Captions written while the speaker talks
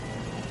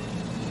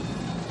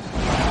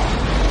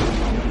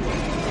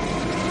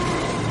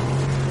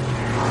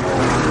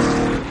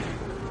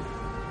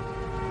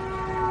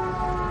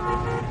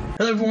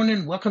everyone,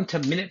 and welcome to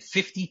minute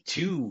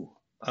 52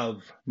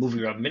 of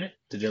MovieRob Minute,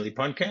 the daily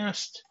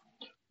podcast,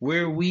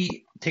 where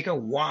we take a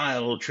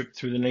wild trip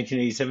through the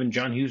 1987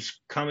 John Hughes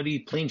comedy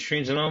Planes,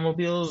 Trains, and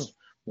Automobiles,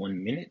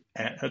 1 minute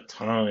at a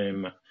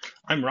time.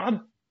 I'm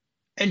Rob,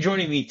 and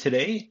joining me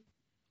today,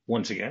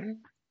 once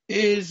again,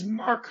 is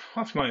Mark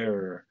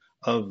Hoffmeyer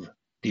of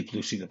Deep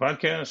Blue Sea, the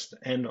podcast,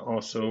 and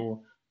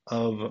also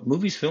of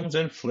Movies, Films,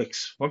 and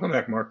Flicks. Welcome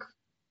back, Mark.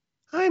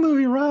 Hi,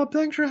 MovieRob.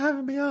 Thanks for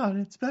having me on.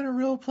 It's been a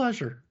real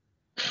pleasure.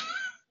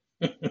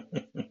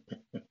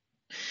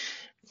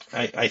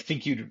 I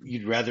think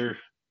you'd rather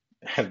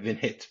have been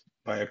hit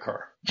by a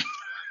car.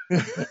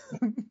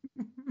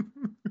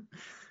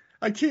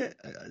 I can't.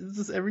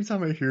 Just every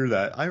time I hear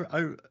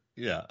that,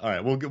 yeah. All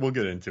right, we'll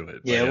get into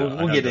it. Yeah,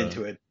 we'll get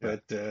into it.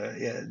 But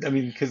yeah, I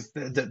mean, because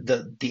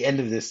the end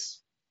of this,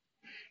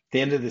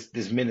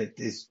 this minute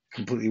is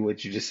completely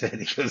what you just said.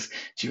 Because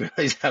do you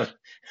realize how?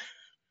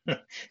 Do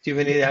you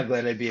have any idea how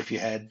glad I'd be if you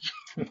had?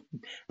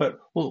 But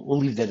we'll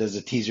leave that as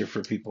a teaser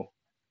for people.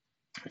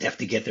 They have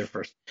to get there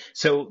first.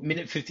 So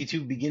minute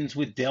 52 begins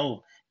with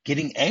Dell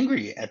getting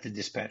angry at the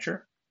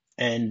dispatcher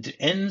and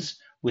ends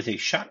with a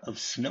shot of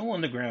snow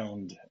on the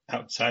ground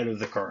outside of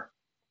the car.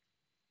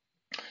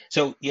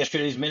 So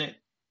yesterday's minute,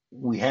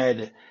 we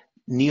had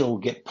Neil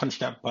get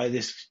punched out by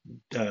this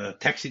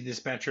taxi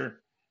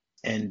dispatcher,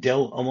 and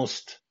Dell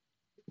almost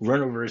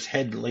run over his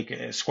head,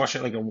 squash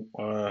it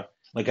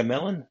like a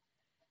melon.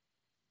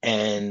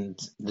 And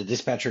the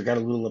dispatcher got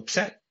a little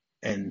upset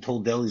and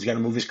told Dell he's got to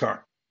move his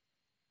car.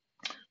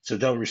 So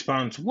Dell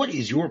responds, "What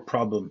is your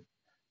problem,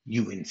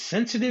 you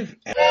insensitive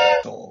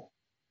asshole?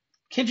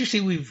 Can't you see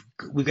we've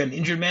got an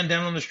injured man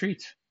down on the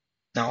streets?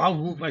 Now I'll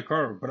move my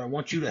car, but I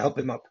want you to help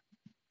him up."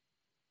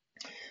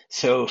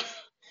 So,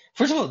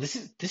 first of all, this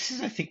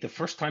is I think the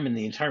first time in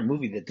the entire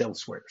movie that Dell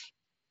swears.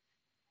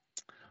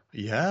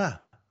 Yeah,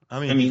 I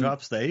mean he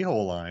drops the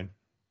a-hole line.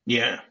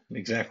 Yeah,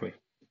 exactly.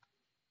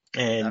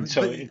 And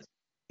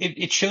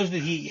it shows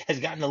that he has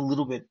gotten a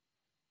little bit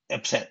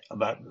upset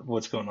about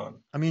what's going on.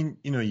 I mean,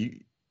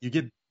 you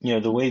get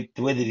the way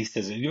that he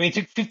says it. I mean, it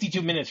took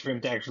 52 minutes for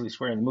him to actually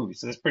swear in the movie,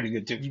 so that's pretty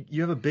good too.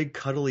 You have a big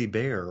cuddly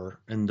bear,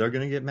 and they're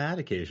gonna get mad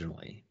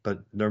occasionally,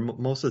 but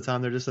most of the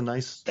time they're just a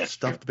nice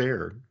stuffed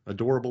bear,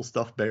 adorable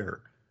stuffed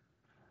bear.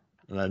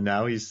 And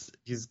now he's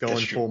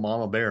going full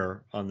mama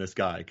bear on this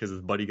guy because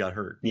his buddy got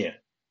hurt. Yeah,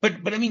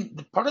 but I mean,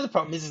 part of the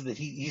problem is that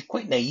he's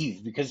quite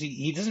naive because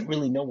he doesn't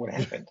really know what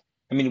happened.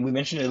 I mean, we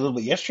mentioned it a little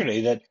bit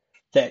yesterday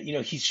that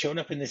he's shown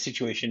up in this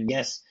situation.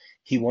 Yes,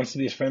 he wants to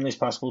be as friendly as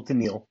possible to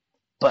Neil,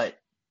 but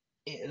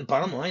the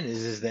bottom line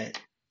is that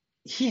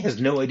he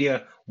has no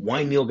idea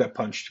why Neil got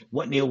punched,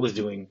 what Neil was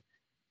doing.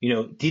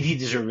 Did he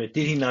deserve it?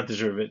 Did he not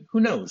deserve it? Who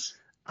knows?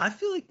 I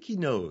feel like he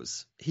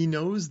knows. He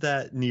knows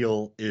that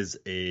Neil is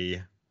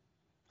a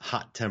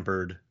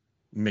hot-tempered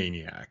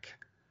maniac.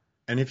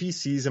 And if he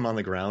sees him on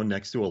the ground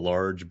next to a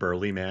large,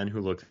 burly man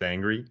who looks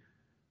angry,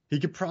 he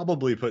could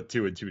probably put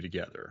two and two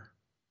together.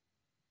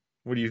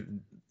 What do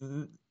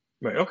you...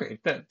 Right, okay.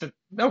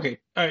 Okay,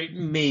 all right,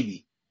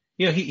 maybe.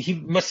 He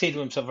must say to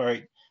himself, all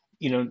right,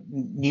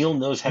 Neil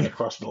knows how to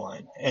cross the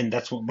line, and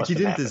that's what must have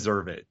happened. He didn't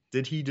deserve it.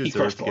 Did he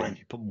deserve to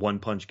get one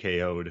punch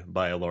KO'd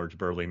by a large,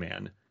 burly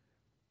man?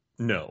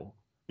 No.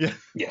 Yeah.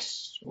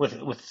 Yes,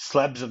 with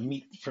slabs of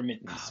meat for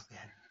mittens. Oh,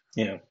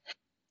 man.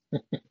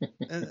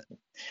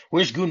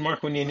 Where's Goon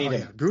Mark when you need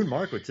him? Yeah. Goon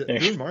Mark would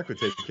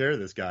take care of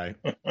this guy.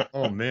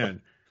 Oh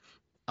man,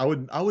 I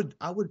would.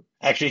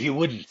 Actually, he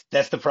wouldn't.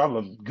 That's the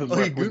problem.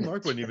 Goon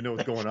Mark wouldn't even know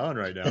what's going on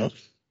right now.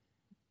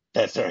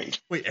 That's right.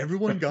 Wait,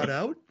 everyone got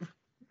out?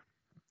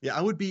 Yeah,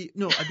 I'd be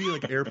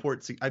like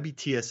airport. I'd be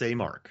TSA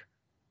Mark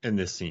in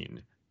this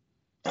scene.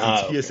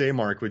 TSA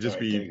Mark would just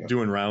be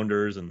doing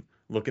rounders and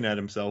looking at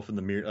himself in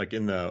the mirror, like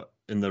in the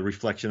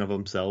reflection of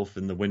himself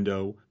in the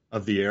window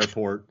of the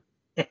airport.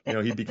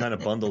 He'd be kind of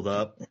bundled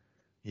up.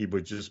 He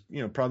would just,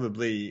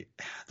 probably,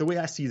 the way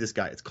I see this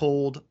guy, it's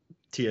cold,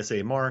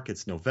 TSA Mark,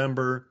 it's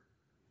November,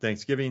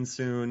 Thanksgiving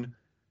soon.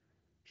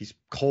 He's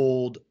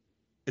cold.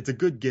 It's a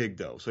good gig,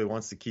 though, so he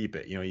wants to keep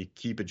it. You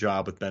keep a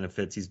job with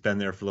benefits. He's been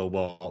there for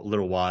a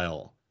little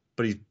while,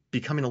 but he's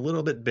becoming a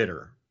little bit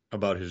bitter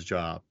about his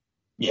job.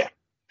 Yeah.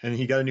 And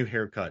he got a new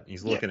haircut. And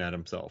he's looking at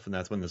himself, and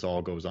that's when this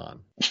all goes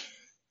on.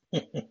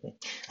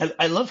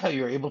 I love how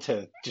you're able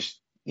to just,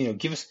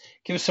 give us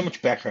so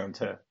much background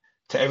to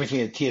everything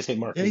that TSA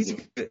Mark is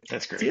doing.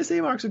 That's great.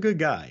 TSA Mark's a good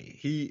guy.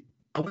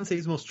 I wouldn't say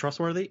he's most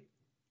trustworthy.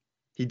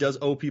 He does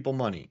owe people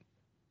money,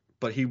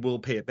 but he will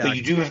pay it back. But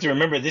you do have to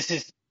remember, this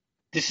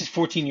is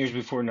 14 years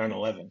before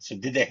 9/11. So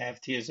did they have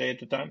TSA at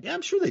the time? Yeah,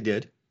 I'm sure they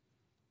did.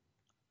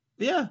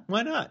 Yeah,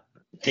 why not?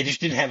 They just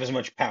didn't have as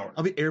much power.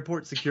 I'll be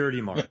airport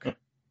security Mark.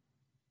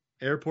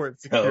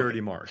 Airport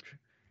security Mark.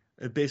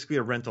 It's basically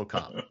a rental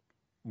cop,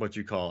 what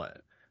you call it.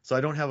 So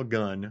I don't have a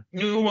gun.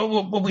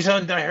 What we saw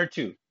in Die Hard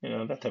 2,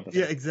 that type of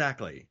thing. Yeah,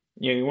 exactly.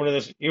 You're one of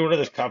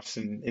those cops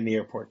in the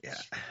airport.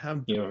 Yeah.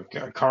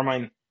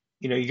 Carmine.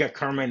 You got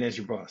Carmine as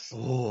your boss.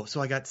 Oh,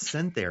 so I got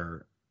sent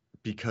there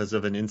because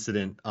of an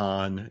incident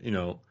on,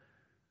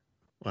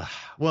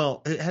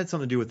 Well, it had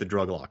something to do with the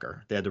drug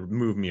locker. They had to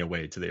move me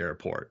away to the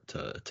airport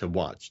to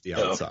watch the Oh,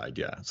 okay. outside.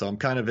 Yeah, so I'm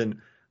kind of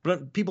in.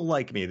 But people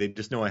like me. They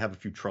just know I have a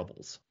few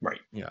troubles. Right.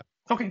 Yeah.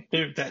 Okay.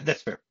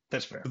 That's fair.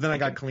 That's fair. But then I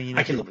can live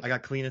with I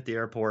got clean at the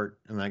airport,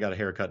 and then I got a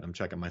haircut, and I'm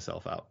checking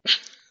myself out.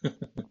 that.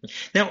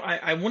 Now,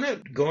 I want to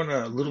go on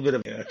a little bit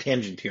of a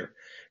tangent here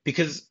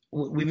because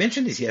we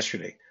mentioned this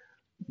yesterday.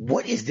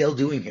 What is Dell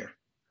doing here?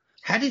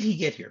 How did he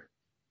get here?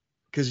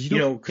 Because You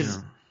know, you because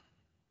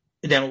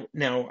know,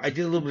 now I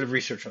did a little bit of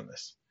research on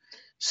this.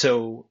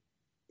 So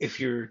if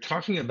you're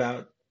talking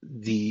about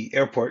the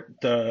airport,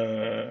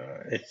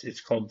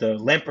 it's called the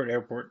Lambert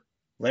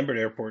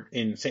Airport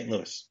in St.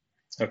 Louis.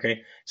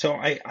 Okay, so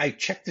I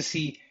checked to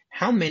see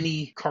how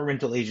many car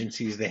rental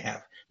agencies they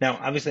have. Now,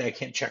 obviously, I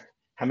can't check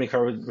how many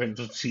car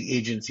rental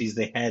agencies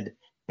they had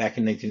back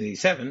in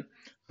 1987,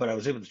 but I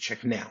was able to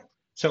check now.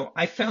 So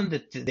I found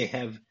that they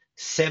have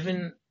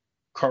 7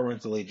 car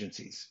rental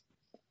agencies.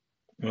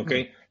 hmm,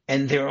 Okay,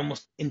 and they're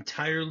almost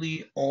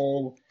entirely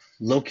all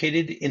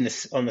located in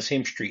this on the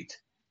same street,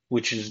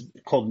 which is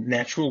called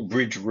Natural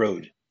Bridge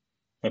Road.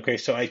 Okay,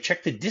 so I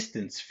checked the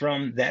distance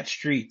from that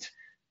street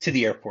to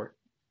the airport.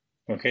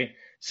 Okay,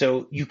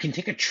 so you can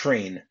take a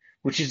train,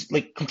 which is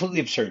like completely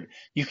absurd.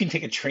 You can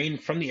take a train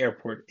from the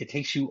airport. It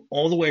takes you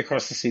all the way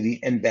across the city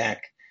and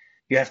back.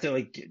 You have to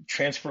like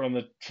transfer on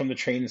the from the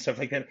train and stuff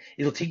like that.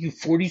 It'll take you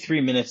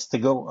 43 minutes to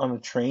go on a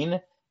train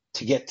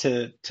to get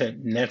to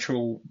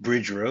Natural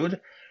Bridge Road,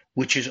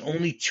 which is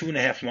only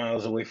 2.5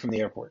 miles away from the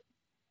airport.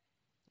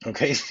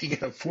 Okay, so you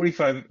get a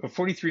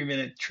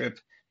 43-minute trip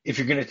if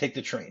you're going to take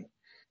the train.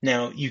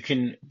 Now you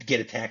can get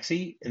a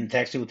taxi, and the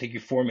taxi will take you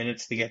 4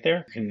 minutes to get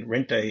there. You can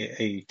rent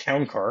a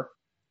town car,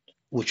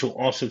 which will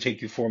also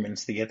take you 4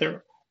 minutes to get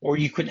there, or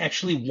you can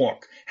actually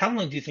walk. How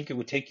long do you think it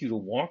would take you to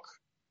walk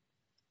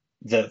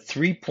the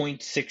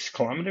 3.6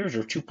 kilometers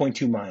or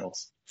 2.2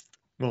 miles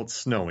well, it's to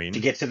snowing.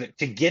 get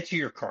to get to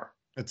your car?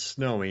 It's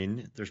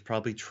snowing. There's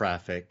probably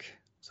traffic.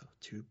 So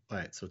all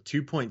right. So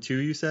 2.2,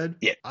 you said?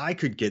 Yeah. I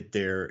could get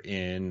there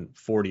in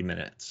 40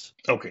 minutes.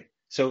 Okay.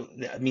 So,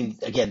 I mean,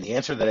 again, the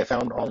answer that I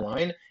found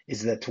online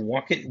is that to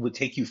walk it would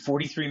take you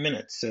 43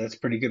 minutes. So that's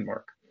pretty good,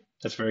 Mark.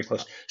 That's very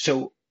close.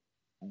 So,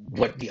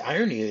 what the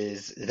irony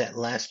is that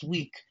last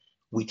week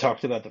we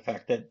talked about the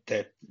fact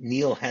that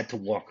Neil had to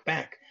walk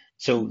back.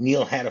 So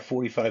Neil had a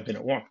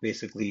 45-minute walk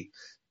basically,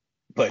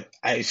 but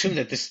I assume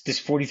that this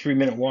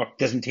 43-minute walk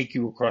doesn't take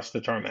you across the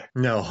tarmac.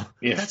 No,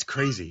 Yeah, that's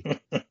crazy.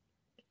 you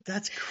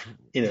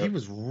He know,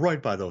 was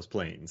right by those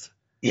planes.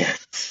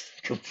 yes,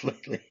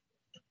 completely.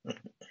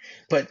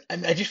 But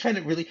I just find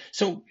it really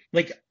so.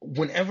 Like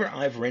whenever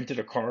I've rented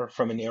a car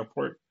from an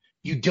airport,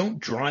 you don't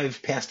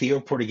drive past the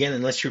airport again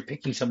unless you're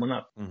picking someone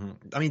up.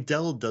 I mean,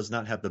 Dell does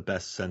not have the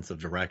best sense of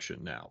direction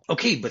now.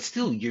 Okay, but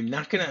still, you're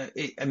not gonna.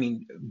 I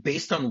mean,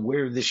 based on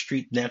where this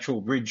street, Natural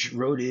Bridge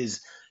Road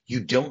is, you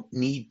don't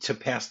need to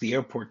pass the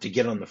airport to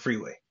get on the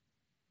freeway.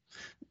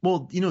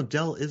 Well,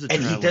 Dell is a And he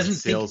traveling doesn't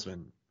think,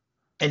 salesman.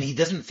 and he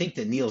doesn't think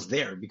that Neil's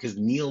there because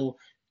Neil,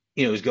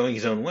 is going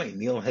his own way.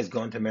 Neil has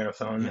gone to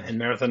Marathon, Yeah. and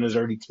Marathon has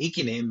already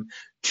taken him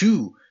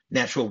to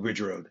Natural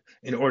Bridge Road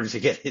in order to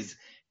get his,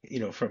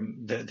 to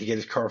get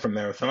his car from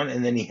Marathon,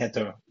 and then he had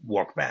to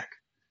walk back.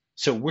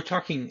 So we're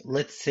talking,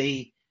 let's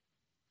say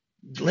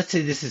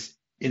this is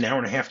an hour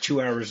and a half,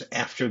 2 hours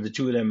after the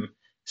two of them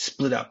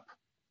split up.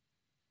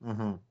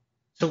 hmm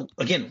So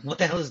again, what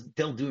the hell is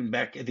Dell doing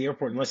back at the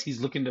airport unless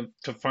he's looking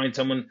to find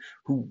someone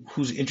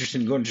who's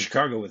interested in going to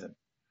Chicago with him?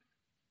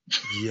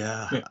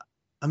 Yeah. Yeah.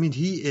 I mean,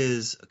 he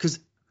is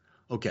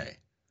okay.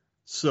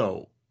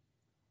 So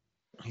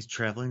he's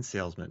traveling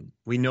salesman.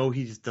 We know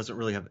he just doesn't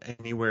really have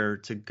anywhere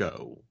to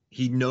go.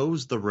 He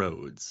knows the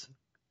roads.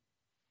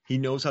 He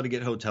knows how to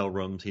get hotel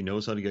rooms. He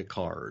knows how to get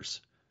cars.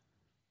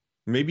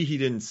 Maybe he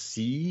didn't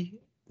see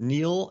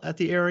Neil at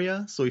the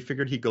area, so he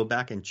figured he'd go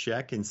back and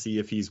check and see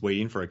if he's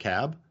waiting for a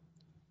cab.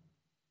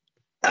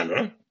 I don't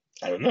know.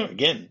 I don't know.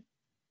 Again,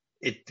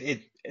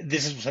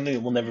 this is something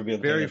that we'll never be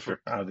able to Very, answer,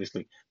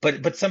 obviously.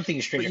 But something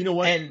is but stranger. you know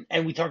what?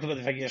 And we talked about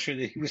the fact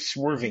yesterday that he was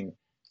swerving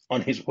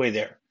on his way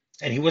there,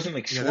 and he wasn't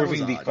like Yeah, that was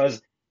swerving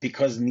odd.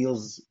 because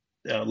Neil's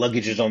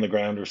luggage is on the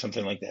ground or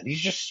something like that. He's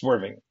just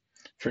swerving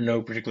for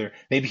no particular.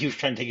 Maybe he was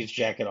trying to take his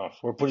jacket off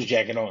or put his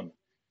jacket on,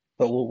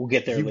 but we'll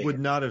get there He would later.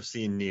 not have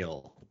seen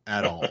Neil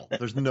at all.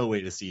 There's no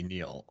way to see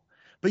Neil.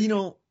 But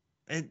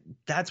and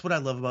that's what I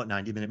love about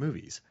 90-minute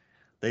movies.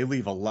 They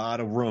leave a lot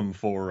of room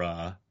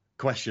for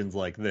questions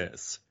like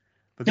this.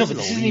 But No, this but is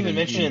a this isn't even leading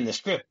mentioned in. in the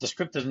script. The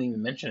script doesn't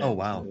even mention Oh it.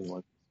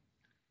 wow,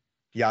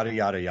 yada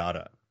yada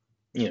yada.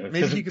 Maybe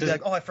he could be Because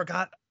like, oh, I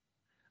forgot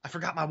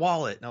my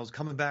wallet, and I was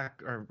coming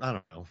back, or I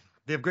don't know.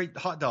 They have great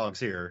hot dogs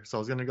here, so I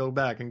was gonna go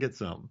back and get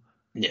some.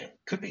 yeah,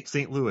 could be.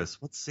 St.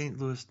 Louis. What's St.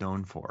 Louis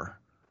known for?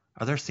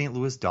 Are there St.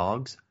 Louis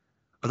dogs?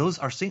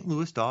 Are St.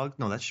 Louis dogs?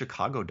 No, that's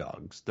Chicago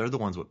dogs. They're the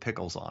ones with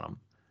pickles on them.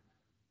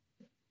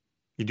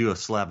 You do a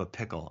slab of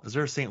pickle. Is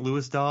there a St.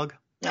 Louis dog?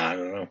 I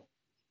don't know.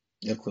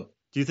 No clue.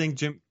 Do you think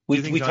Jim? Do We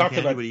you think we John talked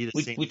Candy about would eat a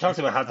we, St. we talked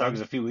Louis about hot dog?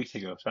 dogs a few weeks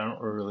ago, so I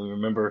don't really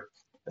remember.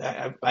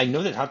 I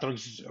know that hot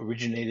dogs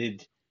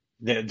originated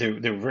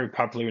They're very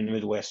popular in the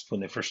Midwest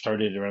when they first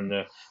started around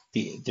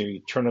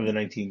the turn of the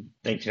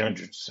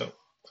 1900s. So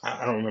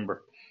I don't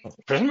remember.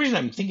 For some reason,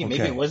 I'm thinking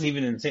maybe it Okay. wasn't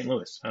even in St.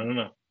 Louis. I don't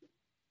know.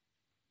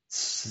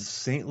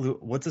 St. Louis,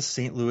 what's a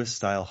St. Louis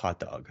style hot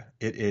dog?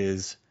 It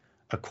is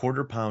a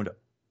quarter pound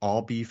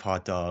all beef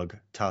hot dog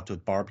topped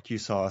with barbecue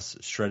sauce,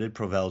 shredded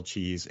Provel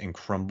cheese, and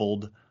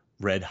crumbled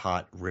red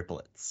hot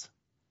riplets.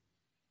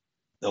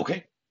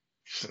 Okay,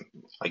 so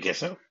I guess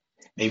so.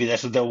 Maybe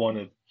that's what they'll want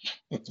to.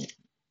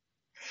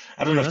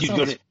 I don't know if That you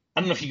go to. sounds.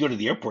 I don't know if you go to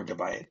the airport to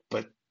buy it,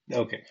 but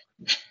okay.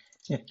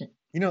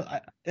 In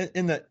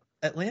the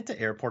Atlanta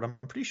airport, I'm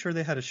pretty sure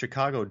they had a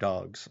Chicago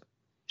dogs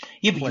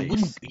Yeah, but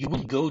place. you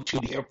wouldn't go to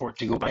the airport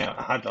to go buy a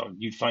hot dog.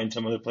 You'd find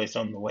some other place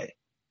on the way.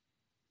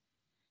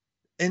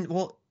 And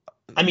well,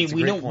 I mean, it's a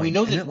great we point.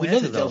 know In that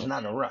Atlanta, Dell's though,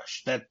 not in a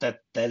rush. That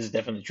is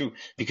definitely true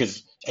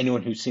because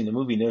anyone who's seen the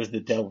movie knows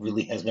that Dell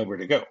really has nowhere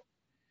to go.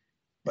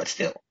 But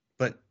still,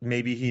 but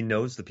maybe he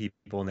knows the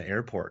people in the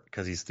airport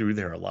because he's through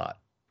there a lot,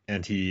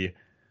 and he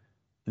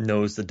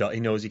knows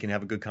he can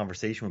have a good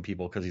conversation with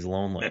people because he's that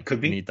lonely could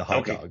and be. eat the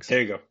hot Okay, dogs.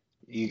 there you go.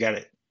 You got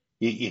it.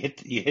 You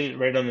hit it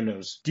right on the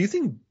nose. Do you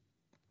think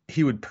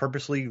he would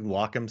purposely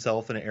lock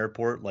himself in an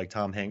airport like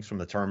Tom Hanks from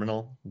The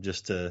Terminal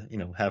just to,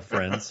 have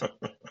friends?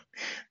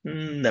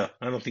 No,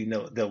 I don't think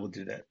Dell will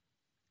do that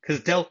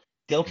because Dell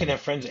can Mm,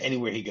 have friends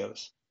anywhere he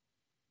goes.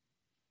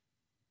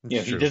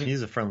 it's He true. doesn't.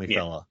 He's a friendly Yeah,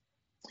 fella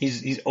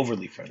he's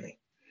overly friendly.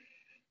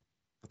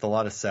 with a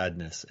lot of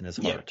sadness in his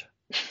Yeah. heart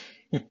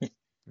and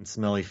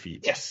smelly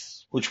feet.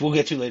 Yes, which we'll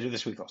get to later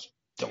this week also.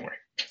 Don't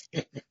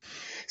worry.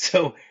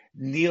 So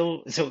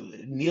Neil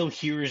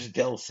hears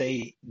Dell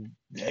say,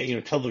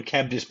 tell the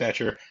cab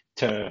dispatcher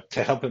to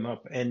help him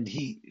up, and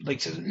he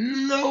says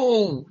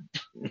no,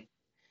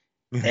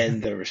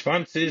 and the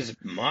response is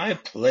my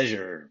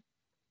pleasure,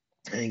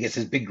 and he gets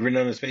this big grin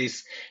on his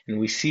face, and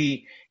we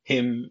see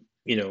him,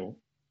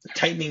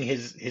 tightening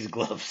his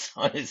gloves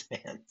on his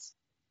hands,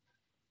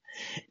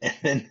 and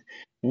then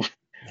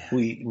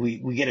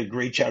we get a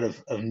great shot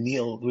of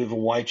Neil. We have a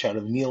wide shot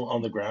of Neil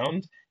on the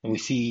ground, and we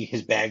see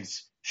his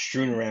bags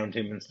strewn around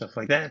him and stuff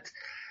like that.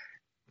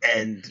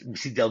 And we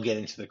see Dell get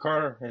into the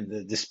car, and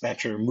the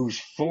dispatcher moves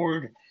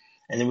forward,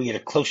 and then we get a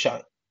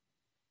close-up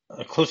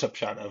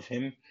shot of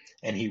him,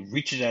 and he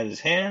reaches out his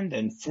hand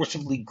and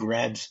forcibly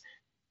grabs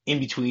in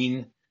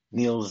between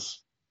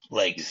Neil's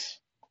legs.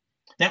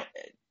 Now,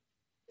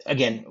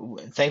 again,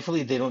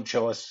 thankfully they don't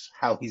show us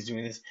how he's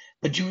doing this,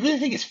 but do you really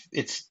think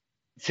it's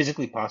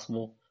physically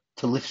possible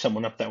to lift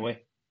someone up that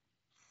way?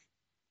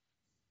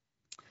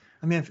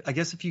 I mean, I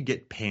guess if you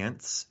get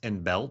pants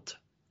and belt,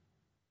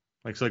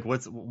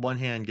 what's one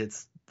hand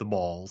gets the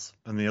balls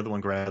and the other one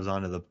grabs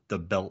onto the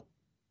belt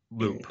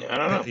loop, I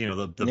don't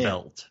know. the Yeah.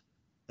 belt,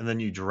 and then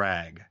you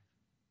drag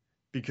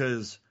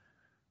because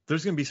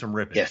there's going to be some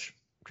Yes. rippage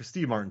because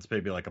Steve Martin's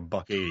maybe like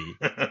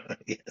 $180.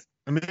 Yes.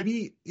 And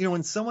maybe,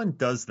 when someone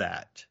does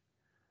that,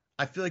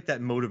 I feel like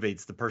that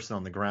motivates the person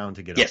on the ground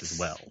to get up as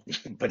well.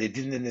 But it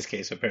didn't in this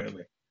case,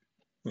 apparently.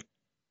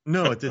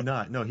 No, it did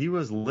not. No, he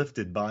was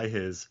lifted by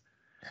his.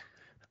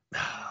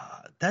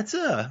 That's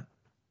a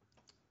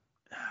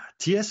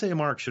TSA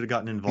Mark should have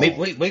gotten involved.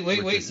 Wait. We're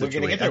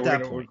gonna get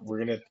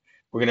there.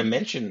 We're gonna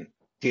mention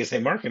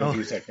TSA Mark in a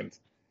few seconds.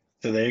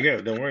 So there you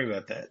go. Don't worry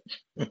about that.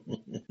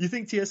 You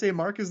think TSA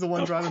Mark is the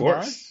one driving by? Of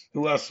course.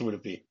 Who else would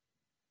it be?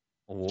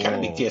 Gotta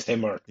be TSA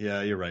Mark.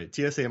 Yeah, you're right.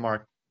 TSA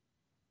Mark.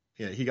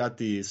 Yeah, he got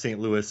the St.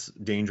 Louis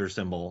danger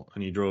symbol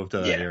and he drove to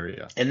that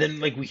area. And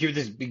then we hear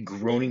this big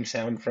groaning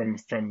sound from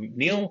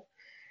Neil,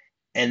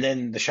 and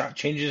then the shot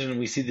changes and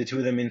we see the two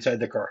of them inside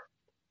the car.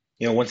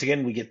 Once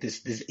again we get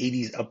this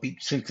 80s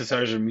upbeat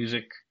synthesizer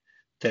music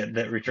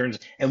that returns,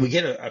 and we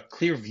get a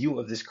clear view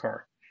of this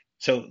car.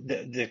 So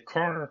the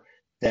car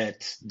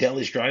that Dell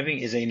is driving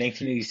is a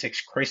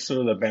 1986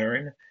 Chrysler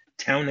LeBaron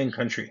Town and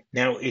Country.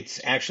 Now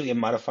it's actually a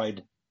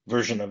modified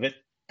version of it.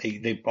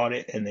 They bought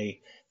it and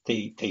they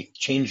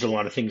changed a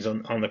lot of things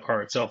on the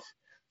car itself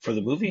for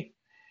the movie.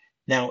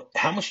 Now,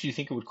 how much do you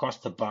think it would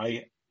cost to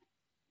buy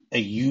a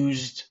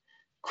used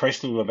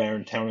Chrysler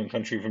LeBaron Town and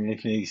Country from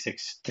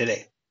 1986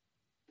 today?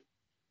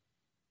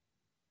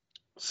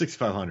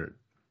 $6,500.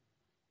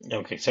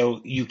 Okay,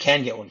 so you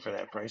can get one for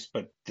that price,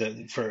 but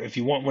if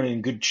you want one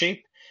in good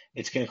shape,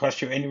 it's going to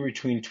cost you anywhere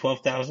between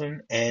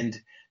 $12,000 and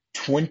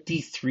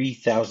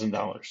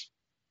 $23,000.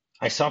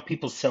 I saw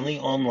people selling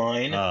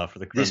online for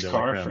this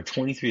car for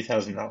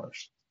 $23,000.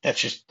 That's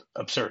just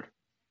absurd.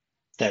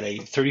 That a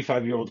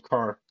 35-year-old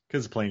car.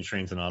 Because planes,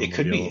 trains, and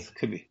automobiles. It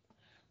could be.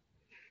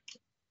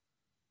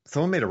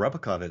 Someone made a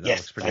replica of it.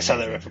 Yes, I saw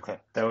that replica.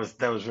 That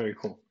was very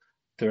cool.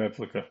 The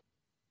replica.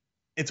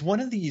 It's one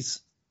of these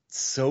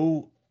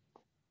so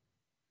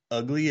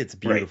ugly, it's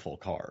beautiful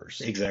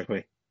cars.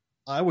 Exactly.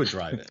 I would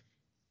drive it.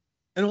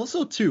 And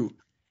also, too,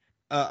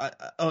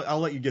 I'll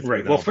let you get through it.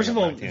 Right. Well, first of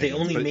all, they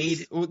only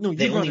made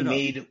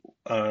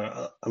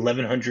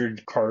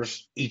 1,100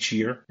 cars each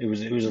year. It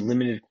was a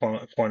limited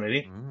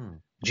quantity.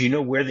 Do you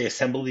know where they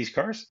assemble these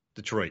cars?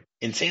 Detroit.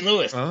 In St.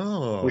 Louis, which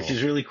Oh,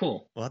 is really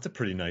cool. well, that's a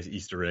pretty nice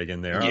Easter egg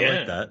in there. I like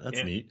Yeah, that. That's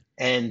yeah. neat.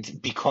 And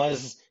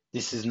because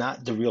this is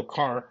not the real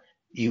car,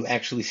 you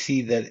actually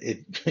see that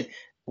it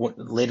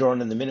later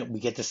on in the minute we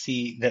get to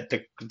see that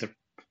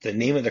the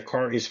name of the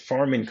car is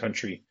Farm and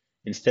Country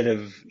instead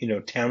of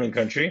Town and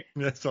Country,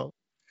 That's all.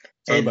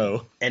 and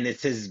Turbo. and it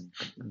says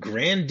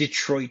Grand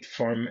Detroit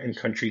Farm and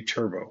Country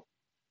Turbo.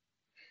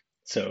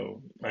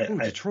 So Oh,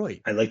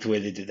 Detroit. I like the way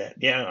they did that.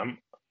 Yeah,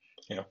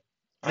 you know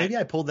I Maybe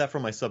I pulled that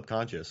from my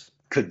subconscious.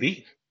 could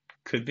be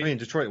I mean,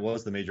 Detroit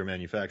was the major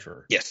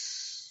manufacturer.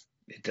 Yes,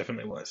 it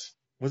definitely was.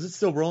 Was it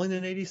still rolling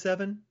in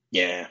 '87?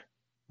 Yeah,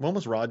 When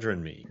was Roger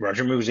and Me?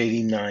 Roger Moore was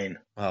 89.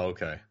 Oh,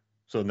 okay.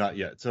 So not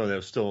yet. So that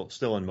was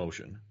still in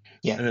motion.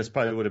 Yeah, And this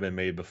probably would have been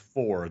made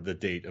before the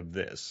date of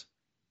this.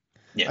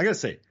 yeah. I gotta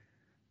say,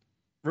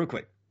 real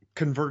quick,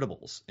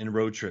 convertibles in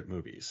road trip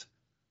movies.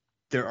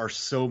 There are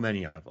so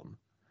many of them.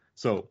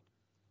 So,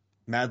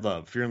 Mad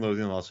Love, Fear and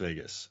Loathing in Las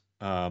Vegas,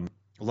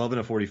 Love in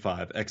a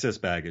 45, Excess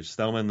Baggage,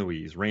 Thelma and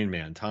Louise, Rain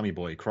Man, Tommy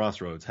Boy,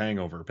 Crossroads,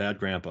 Hangover, Bad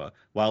Grandpa,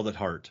 Wild at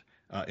Heart,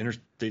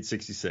 Interstate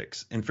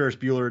 66, and Ferris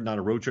Bueller, not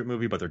a road trip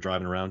movie, but they're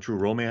driving around, True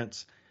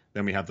Romance.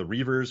 Then we have The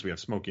Reavers, we have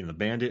Smokey and the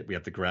Bandit, we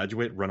have The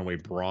Graduate, Runaway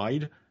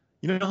Bride.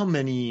 You know how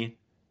many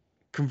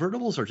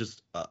convertibles are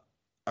just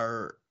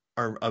are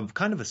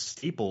kind of a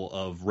staple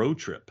of road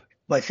trip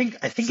Well,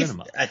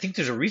 cinema. I think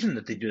there's a reason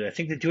that they do that. I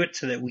think they do it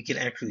so that we can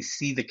actually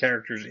see the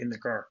characters in the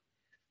car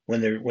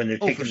when they're Oh,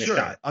 taking for the sure.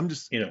 shot. I'm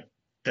just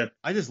That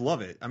I just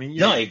love it. I mean,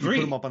 no, I you agree.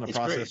 put them up on a It's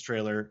process great.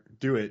 trailer,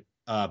 do it.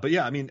 But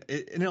yeah, I mean,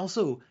 and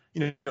also,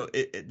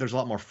 there's a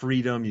lot more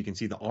freedom. You can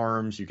see the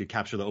arms. You could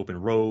capture the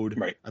open road.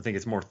 Right. I think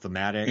it's more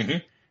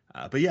thematic.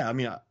 But yeah, I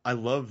mean, I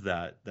love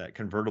that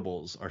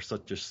convertibles are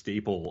such a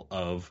staple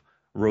of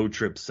road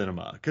trip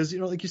cinema because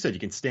like you said, you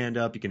can stand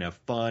up, you can have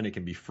fun, it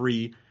can be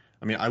free.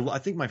 I mean, I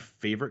think my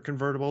favorite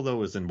convertible though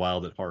was in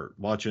Wild at Heart,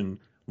 watching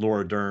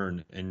Laura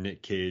Dern and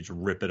Nick Cage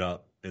rip it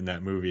up in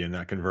that movie in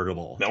that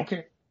convertible.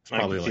 Okay, It's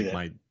probably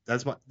like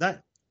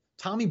that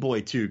Tommy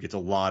Boy 2 gets a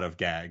lot of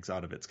gags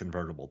out of its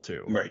convertible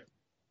too. Right.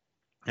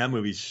 That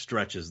movie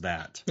stretches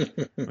that.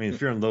 I mean,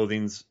 Fear and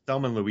Loathings,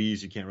 Thelma and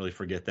Louise, you can't really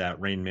forget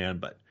that. Rain Man,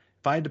 but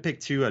if I had to pick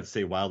two, I'd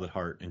say Wild at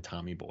Heart and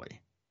Tommy Boy.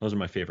 Those are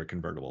my favorite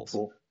convertibles.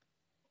 Cool.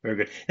 Very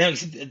good. Now,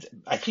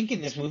 I think in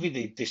this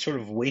movie they sort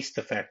of waste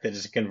the fact that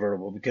it's a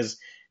convertible because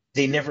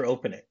they never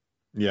open it.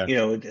 Yeah.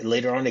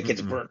 Later on it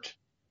gets burnt,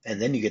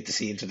 and then you get to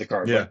see into the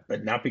car. Yeah.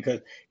 But not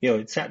because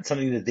it's not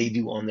something that they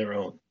do on their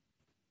own.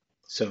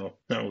 So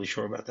not really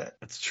sure about that.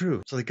 That's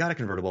true. So they got a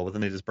convertible, but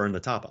then they just burned the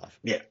top off.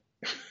 Yeah.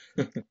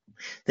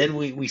 Then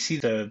we see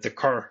the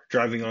car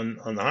driving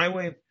on the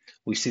highway.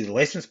 We see the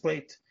license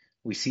plate.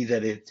 We see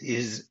that it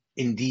is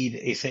indeed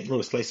a St.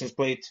 Louis license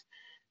plate,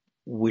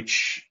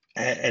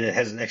 and it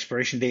has an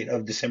expiration date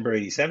of December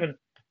 87.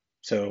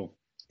 So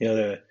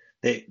the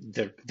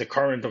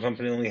car rental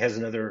company only has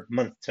another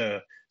month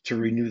to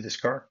renew this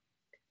car.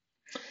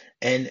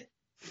 And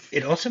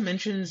it also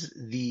mentions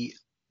the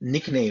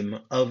nickname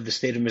of the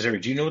state of Missouri.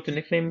 Do you know what the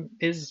nickname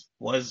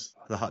was?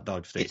 The hot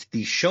dog state. It's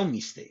the Show Me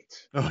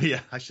State. Oh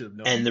yeah, I should have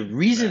known. And the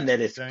reason that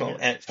it's called,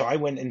 so I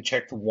went and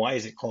checked why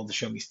is it called the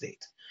Show Me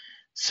State.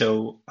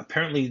 So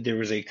apparently there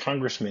was a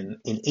congressman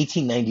in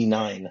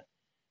 1899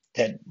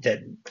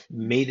 that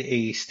made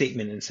a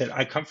statement and said,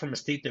 "I come from a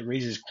state that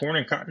raises corn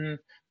and cotton,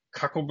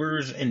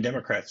 cockleburs and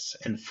Democrats,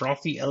 and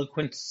frothy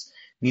eloquence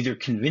neither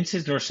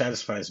convinces nor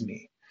satisfies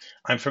me.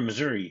 I'm from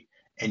Missouri,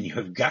 and you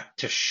have got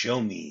to show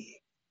me."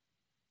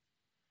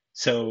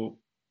 So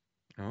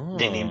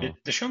they named it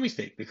the Show Me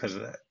State because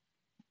of that.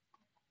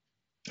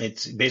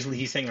 It's basically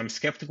he's saying I'm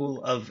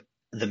skeptical of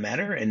the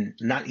matter and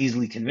not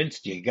easily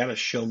convinced. You got to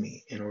show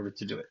me in order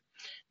to do it.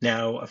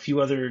 Now, a few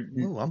other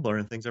I'm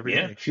learning things every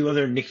day. A few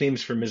other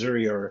nicknames for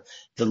Missouri are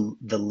the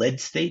Lead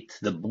State,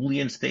 the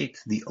Bullion State,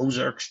 the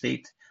Ozark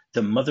State,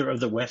 the Mother of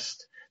the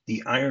West,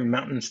 the Iron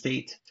Mountain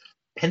State,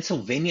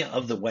 Pennsylvania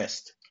of the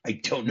West. I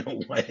don't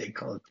know why they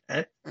call it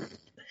that.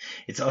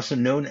 It's also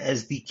known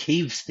as the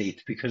Cave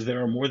State because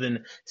there are more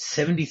than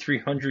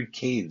 7,300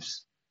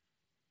 caves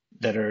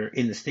that are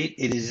in the state.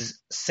 It is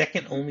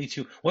second only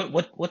to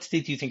what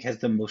state do you think has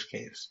the most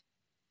caves?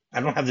 I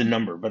don't have the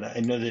number, but I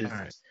know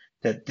that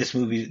that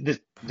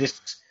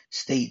this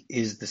state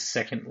is the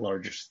second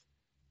largest,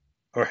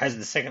 or has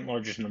the second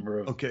largest number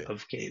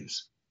of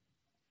caves.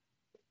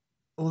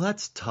 Well,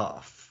 that's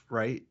tough,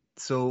 right?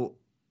 So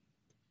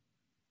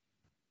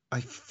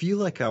I feel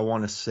like I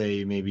want to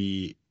say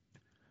maybe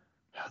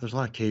there's a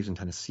lot of caves in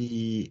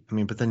Tennessee. I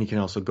mean, but then you can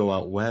also go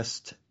out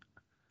west.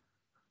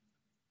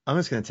 I'm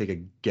just going to take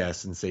a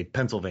guess and say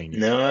Pennsylvania.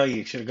 No,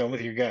 you should have gone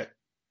with your gut.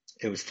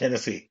 It was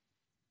Tennessee.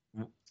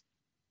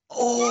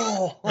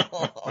 Oh,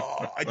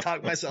 I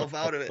talked myself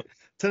out of it.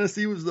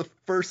 Tennessee was the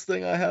first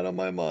thing I had on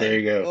my mind. There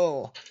you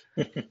go.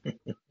 Oh.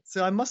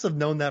 So I must have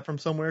known that from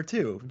somewhere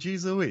too.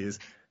 Jeez Louise.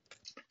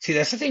 See,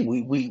 that's the thing.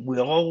 We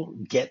all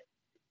get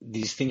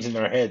these things in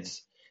our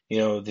heads.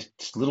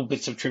 Just little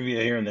bits of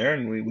trivia here and there,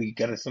 and we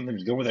got to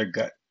sometimes go with our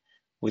gut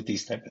with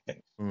these type of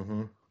things.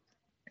 Mm-hmm.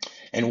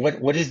 And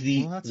what is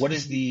Well,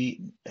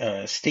 the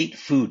state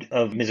food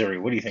of Missouri?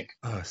 What do you think?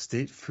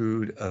 state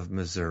food of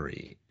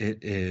Missouri.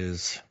 It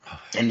is.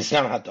 And it's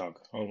not a hot dog.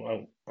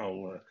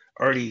 I'll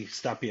already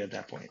stop you at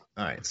that point.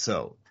 All right,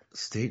 so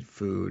state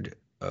food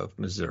of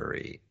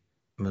Missouri.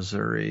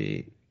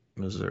 Missouri,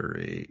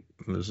 Missouri,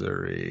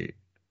 Missouri,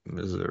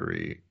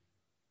 Missouri.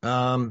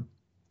 Um,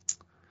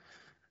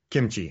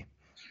 Kimchi.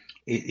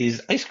 It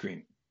is ice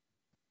cream.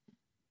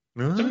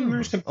 Something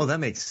very simple. Oh,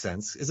 that makes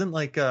sense. Isn't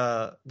like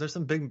there's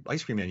some big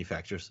ice cream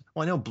manufacturers.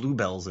 Well, I know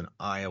Bluebell's in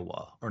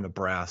Iowa or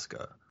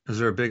Nebraska. Is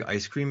there a big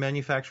ice cream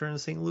manufacturer in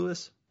St.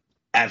 Louis?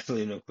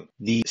 Absolutely no clue.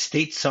 The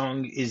state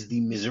song is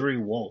the Missouri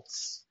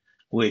Waltz,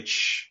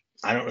 which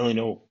I don't really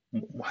know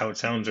how it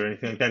sounds or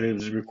anything like that. It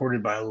was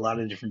recorded by a lot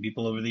of different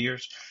people over the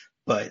years,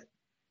 but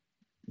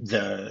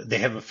they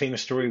have a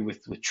famous story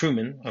with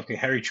Truman. Okay,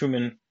 Harry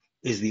Truman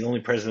is the only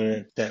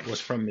president that was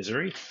from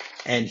Missouri,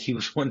 and he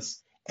was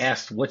once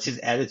asked what's his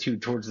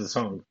attitude towards the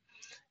song,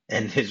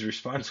 and his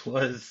response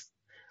was,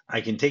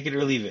 "I can take it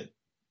or leave it.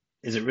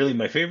 Is it really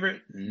my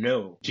favorite?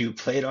 No. Do you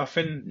play it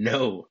often?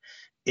 No.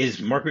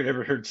 Is Margaret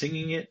ever heard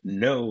singing it?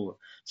 No.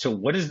 So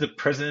what is the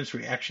president's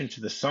reaction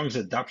to the song's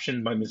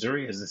adoption by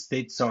Missouri as a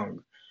state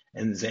song?"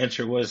 And his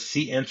answer was,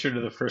 "See answer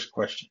to the first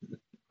question."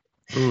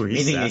 Ooh,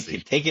 he's Meaning sassy. you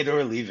can take it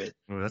or leave it.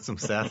 Ooh, that's some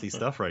sassy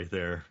stuff right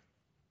there.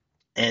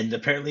 And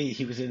apparently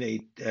he was in a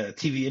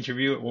TV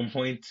interview at one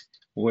point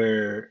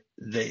where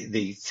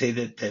they say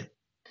that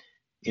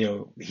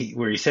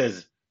where he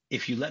says,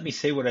 "If you let me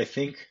say what I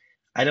think,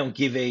 I don't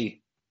give a,"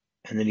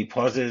 and then he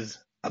pauses,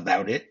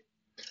 "about it,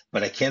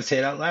 but I can't say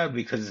it out loud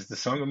because it's the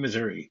song of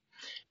Missouri.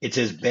 It's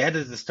as bad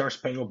as the Star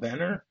Spangled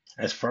Banner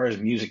as far as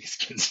music is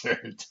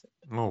concerned."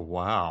 Oh,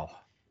 wow.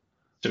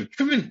 So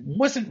Truman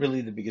wasn't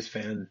really the biggest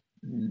fan,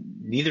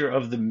 neither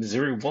of the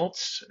Missouri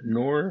Waltz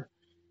nor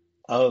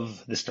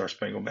of the Star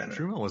Spangled Banner.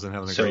 Truman wasn't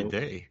having a great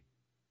day.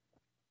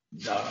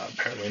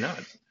 Apparently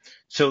not.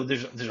 So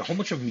there's a whole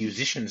bunch of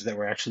musicians that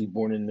were actually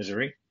born in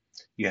Missouri.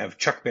 You have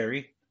Chuck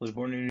Berry was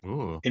born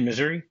in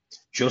Missouri,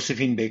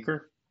 Josephine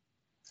Baker,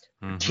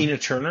 Tina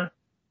Turner,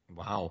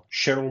 wow,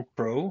 Sheryl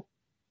Crow,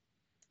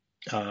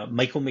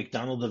 Michael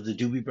McDonald of the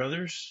Doobie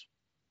Brothers,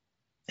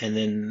 and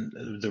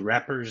then the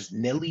rappers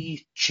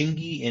Nelly,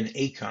 Chingy, and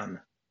Akon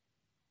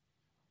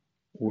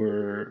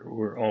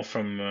were all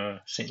from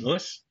St.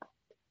 Louis.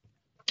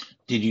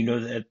 Did you know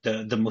that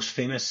the most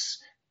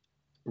famous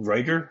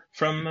writer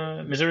from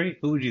Missouri?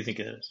 Who do you think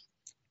it is?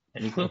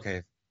 Any clue?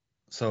 Okay,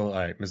 so all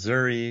right,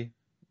 Missouri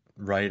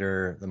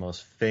writer, the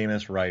most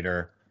famous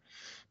writer.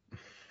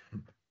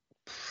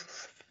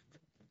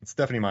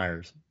 Stephanie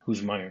Myers.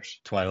 Who's Myers?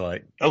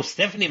 Twilight. Oh,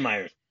 Stephanie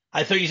Myers.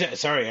 I thought you said.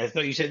 Sorry, I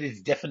thought you said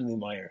it's definitely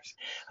Myers.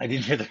 I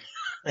didn't hear the.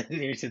 I didn't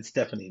hear you said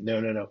Stephanie.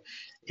 No.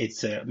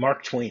 It's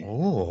Mark Twain.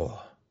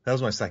 Oh, that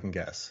was my second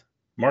guess.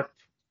 Mark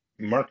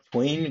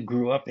Twain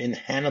grew up in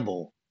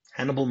Hannibal,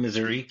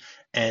 Missouri,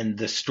 and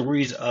the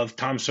stories of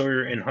Tom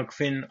Sawyer and Huck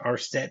Finn are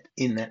set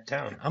in that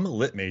town. I'm a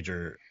lit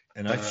major,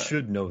 and I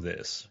should know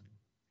this.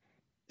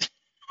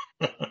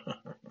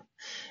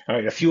 All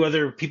right, a few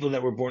other people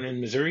that were born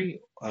in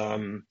Missouri: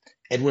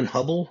 Edwin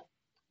Hubble,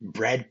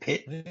 Brad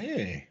Pitt,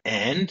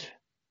 and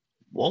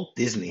Walt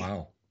Disney.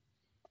 Wow,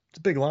 it's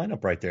a big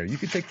lineup right there. You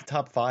could take the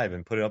top 5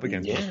 and put it up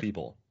against those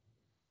people.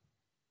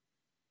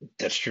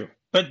 That's true,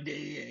 but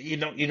you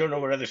don't know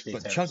what other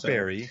states have. Chuck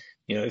Berry,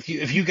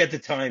 if you get the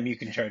time, you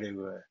can try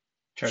to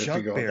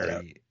figure all that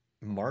out.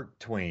 Mark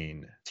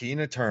Twain,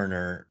 Tina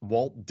Turner,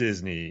 Walt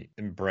Disney,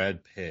 and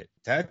Brad Pitt.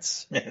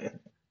 That's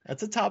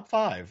a top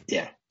 5.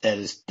 Yeah, that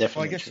is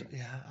definitely true.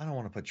 Yeah, I don't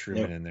want to put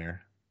Truman in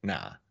there.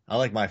 Nah, I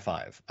like my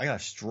 5.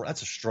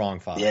 That's a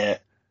strong 5. Yeah,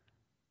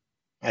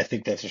 I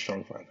think that's a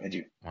strong 5. I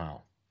do.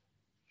 Wow.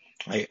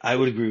 I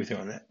would agree with you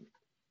on that.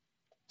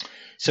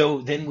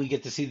 So then we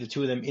get to see the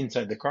two of them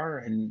inside the car,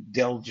 and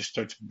Dell just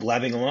starts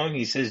blabbing along.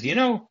 He says,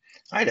 I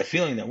had a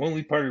feeling that when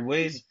we parted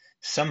ways,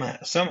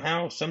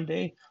 somehow,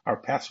 someday, our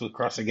paths would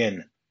cross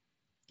again.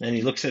 And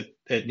he looks at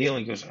Neil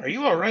and goes, "Are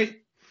you all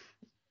right?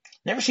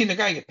 Never seen a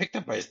guy get picked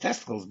up by his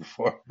testicles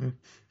before."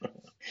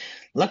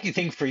 Lucky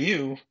thing for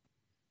you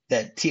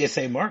that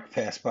TSA Mark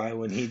passed by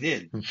when he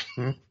did.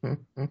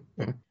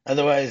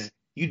 Otherwise,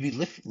 you'd be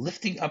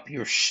lifting up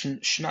your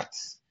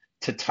schnutz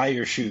to tie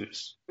your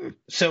shoes.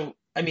 So,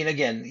 I mean,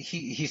 again,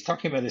 he's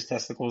talking about his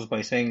testicles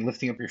by saying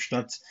lifting up your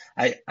schnutz.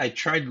 I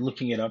tried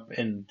looking it up,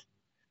 and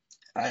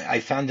I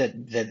found that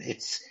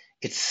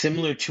it's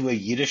similar to a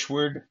Yiddish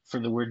word for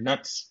the word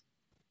nuts,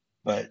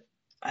 but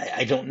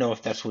I don't know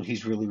if that's what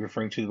he's really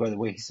referring to by the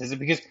way he says it,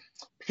 because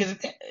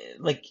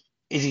like,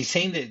 is he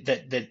saying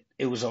that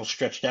it was all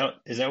stretched out?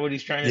 Is that what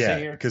he's trying to say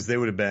here? Yeah, because they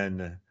would have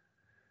been,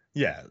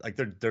 like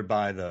they're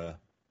by the,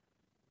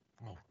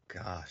 oh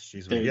gosh,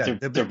 geez, they're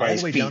by all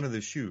the way down to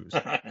the shoes.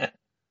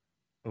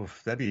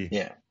 Oof, that'd be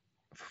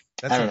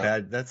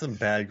that's some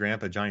bad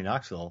Grandpa Johnny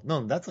Knoxville.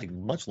 No, that's like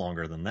much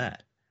longer than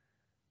that.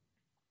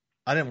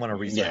 I didn't want to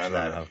research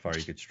how far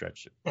you could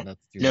stretch it. That's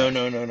no.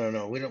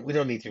 We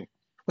don't need to.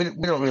 We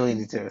don't really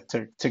need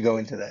to go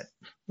into that.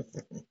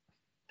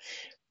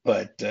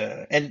 But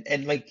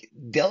and like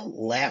Dell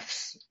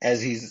laughs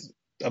as he's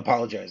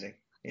apologizing.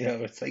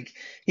 It's like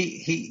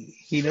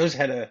he knows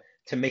how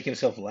to make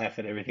himself laugh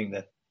at everything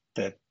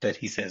that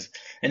he says.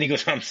 And he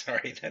goes, "I'm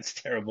sorry, that's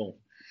terrible."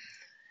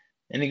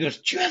 And he goes,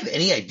 "Do you have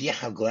any idea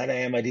how glad I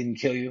am I didn't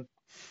kill you?"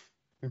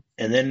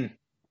 And then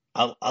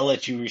I'll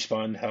let you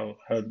respond how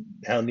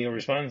Neil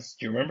responds.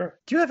 Do you remember?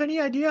 Do you have any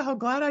idea how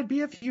glad I'd be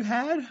if you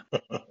had?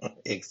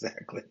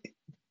 Exactly.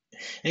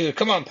 And he goes,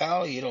 "Come on,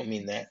 pal, you don't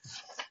mean that."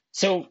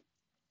 So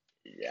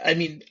I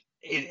mean,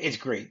 it's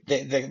great.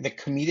 The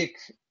comedic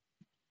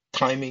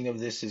timing of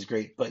this is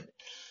great, but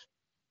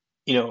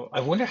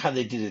I wonder how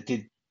they did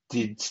it.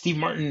 Did Steve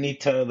Martin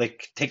need to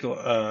like take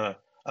a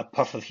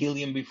puff of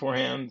helium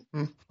beforehand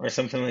or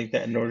something like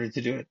that in order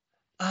to do it?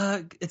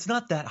 It's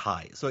not that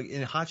high. So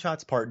in Hot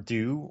Shots Part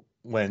 2,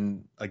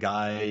 when a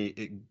guy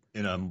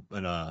in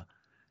a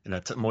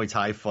Muay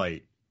Thai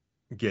fight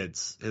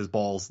gets his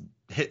balls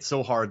hit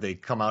so hard they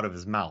come out of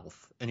his mouth,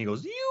 and he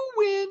goes, "You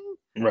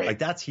win!" Right, Like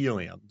that's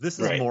helium. This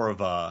is right, more of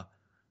a.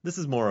 This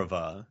is more of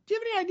a. Do you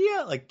have any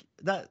idea? Like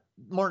that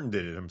Martin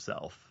did it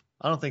himself.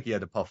 I don't think he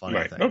had to puff on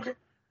right. anything. Okay,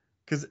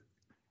 Because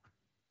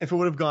if it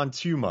would have gone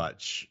too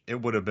much, it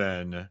would have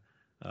been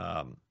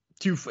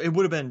too. It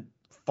would have been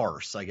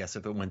farce, I guess,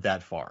 if it went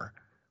that far.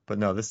 But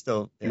no, this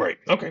still. Yeah. right.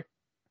 Okay,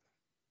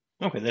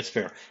 okay. That's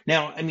fair.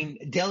 Now, I mean,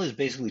 Dell is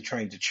basically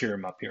trying to cheer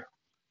him up here.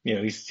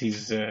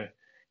 He's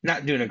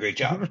not doing a great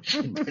job,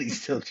 but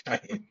he's still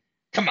trying.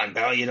 Come on,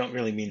 Bell, you don't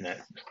really mean that.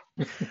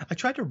 I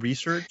tried to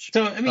research.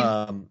 So, I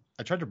mean,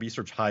 I tried to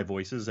research high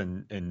voices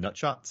and nut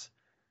shots,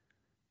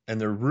 and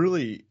they're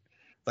really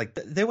like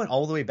they went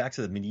all the way back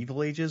to the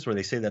medieval ages, where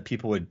they say that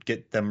people would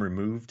get them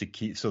removed to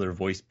keep so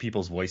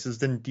people's voices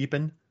didn't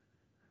deepen.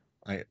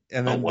 And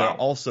oh then wow,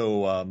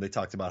 also they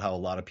talked about how a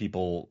lot of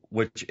people,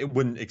 which it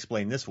wouldn't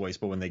explain this voice,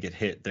 but when they get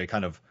hit, they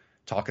kind of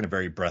talk in a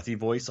very breathy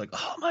voice, like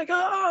 "Oh my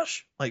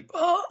gosh," like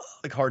 "Oh,"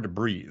 like hard to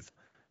breathe.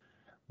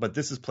 But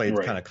this is played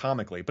right. kind of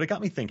comically. But it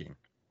got me thinking,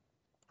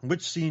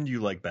 which scene do you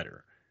like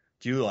better?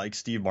 Do you like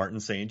Steve Martin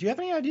saying, "Do you have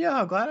any idea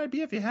how glad I'd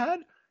be if you had,"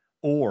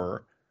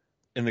 or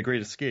in The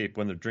Great Escape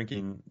when they're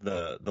drinking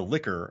the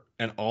liquor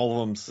and all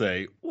of them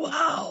say,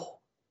 "Wow,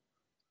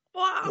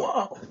 wow."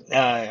 Wow.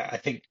 I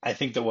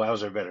think the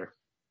wows are better.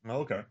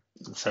 Okay.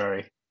 I'm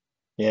sorry.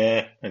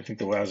 Yeah, I think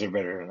the wows are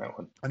better in that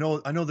one. I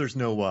know there's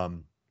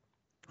no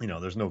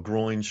there's no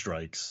groin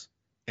strikes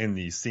in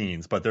these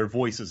scenes, but their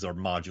voices are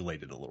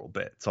modulated a little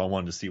bit. So I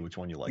wanted to see which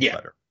one you like Yeah.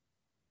 better.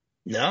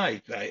 No,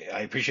 I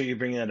appreciate you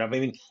bringing that up. I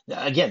mean,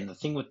 again, the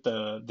thing with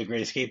the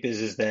Great Escape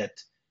is that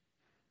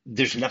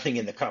there's nothing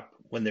in the cup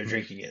when they're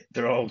drinking it.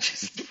 They're all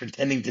just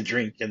pretending to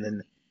drink, and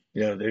then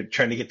they're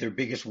trying to get their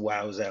biggest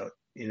wows out,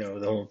 the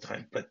whole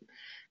time. But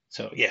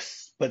so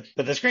yes, but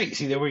that's great.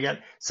 See, there we got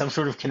some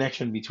sort of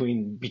connection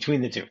between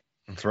the two.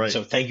 That's right.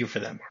 So thank you for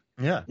that,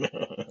 Yeah. Mark.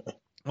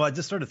 Well, I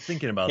just started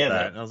thinking about Yeah,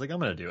 that, and I was like, I'm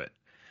gonna do it.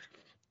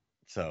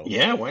 So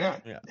yeah, why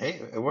not? yeah, Hey,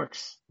 it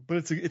works. but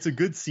it's a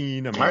good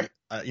scene. I All mean, right.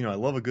 I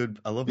love a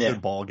Yeah,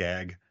 good ball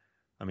gag.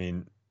 I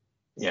mean,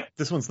 yeah,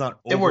 this one's not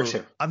it works over.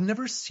 here. I've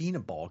never seen a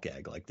ball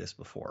gag like this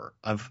before.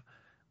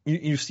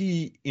 You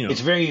see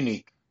It's very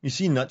unique. you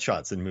see nut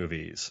shots in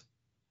movies,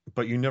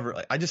 but you never.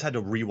 Like, I just had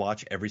to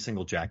rewatch every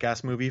single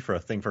Jackass movie for a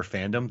thing for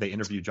fandom. They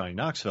interviewed Johnny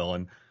Knoxville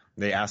and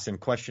they asked him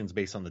questions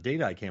based on the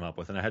data I came up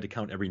with, and I had to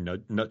count every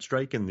nut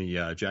strike in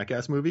the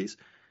Jackass movies.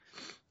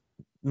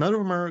 None of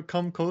them are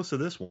come close to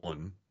this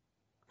one,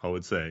 I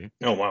would say.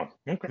 Oh wow.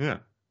 Okay. Yeah,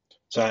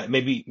 So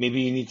maybe you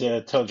need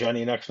to tell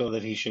Johnny Knoxville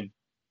that he should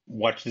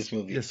watch this yeah.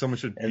 movie Someone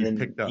should and be then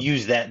picked up,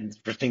 use that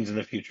for things in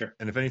the future.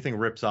 and if anything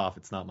rips off,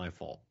 it's not my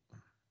fault.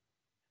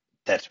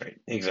 That's right.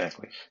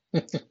 Exactly.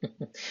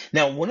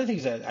 Now, one of the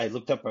things that I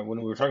looked up when we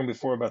were talking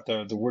before about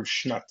the word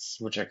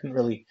schnutz, which I couldn't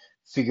really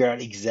figure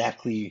out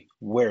exactly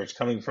where it's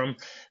coming from,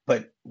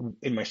 but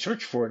in my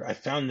search for it, I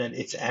found that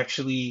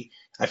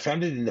I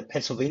found it in the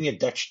Pennsylvania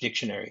Dutch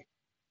Dictionary.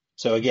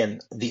 So again,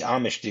 the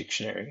Amish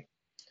dictionary,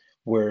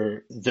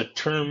 where the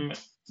term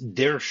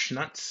der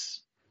Schnutz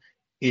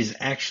is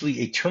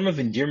actually a term of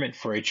endearment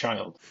for a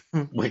child,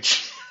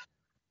 which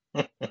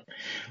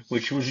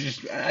which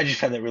was I just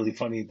found that really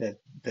funny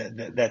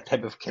that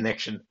type of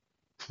connection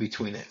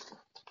between it.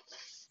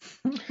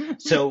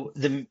 So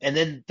the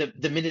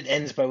minute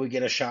ends by we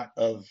get a shot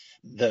of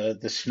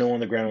the snow on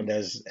the ground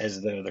as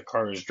the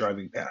car is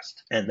driving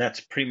past, and that's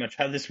pretty much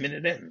how this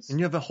minute ends. And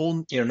you have a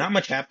whole. Not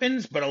much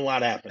happens, but a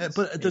lot happens.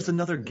 But there's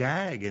another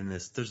gag in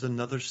this. There's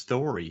another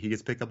story. He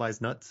gets picked up by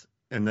his nuts,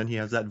 and then he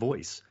has that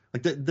voice.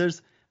 Like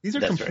these are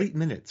That's complete right.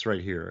 minutes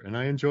right here, and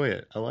I enjoy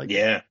it. I like it.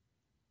 Yeah,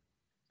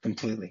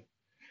 completely.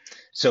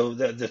 So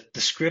the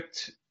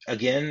script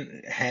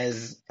again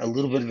has a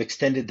little bit of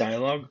extended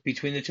dialogue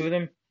between the two of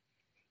them.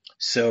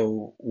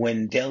 So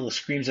when Dell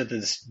screams at the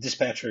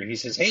dispatcher, he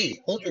says,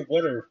 "Hey, hold your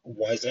water,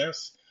 wise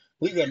ass.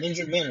 We've got an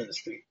injured man in the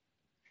street.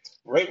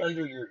 Right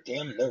under your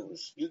damn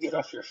nose. You get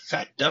off your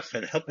fat duff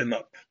and help him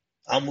up.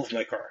 I'll move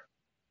my car."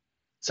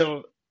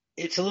 So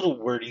it's a little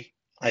wordy.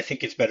 I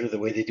think it's better the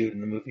way they do it in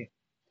the movie,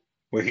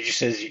 where he just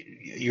says,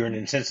 "You're an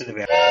insensitive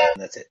ass,"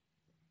 and that's it.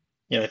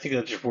 I think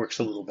that just works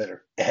a little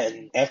better.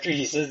 And after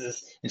he says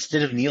this,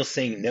 instead of Neil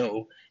saying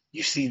no,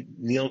 you see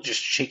Neil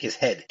just shake his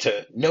head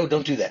to no,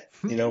 don't do that,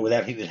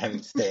 without even having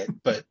to say it.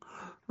 But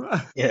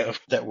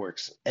that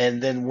works.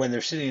 And then when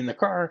they're sitting in the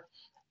car,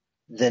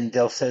 then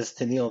Dell says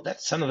to Neil,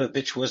 "That son of a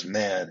bitch was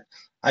mad.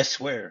 I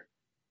swear,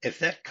 if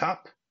that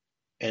cop,"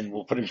 and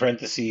we'll put in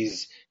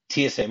parentheses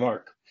TSA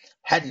Mark,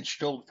 "hadn't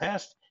strolled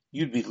past,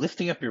 you'd be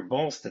lifting up your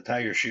balls to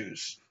tie your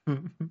shoes."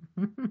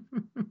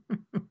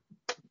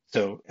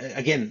 So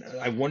again,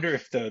 I wonder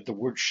if the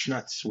word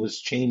schnutz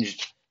was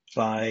changed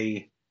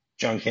by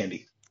John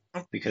Candy,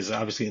 because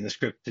obviously in the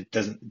script it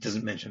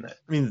doesn't mention that.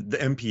 I mean, the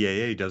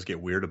MPAA does get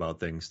weird about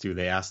things too.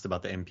 They asked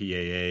about the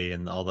MPAA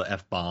and all the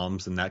F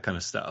bombs and that kind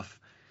of stuff.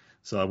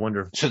 So I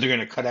wonder. So they're going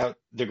to cut out.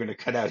 They're going to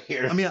cut out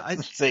here. I mean,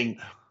 saying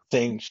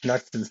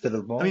schnutz instead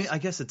of balls. I mean, I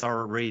guess it's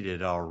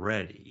R-rated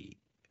already,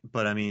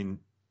 but I mean,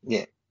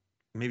 yeah,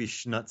 maybe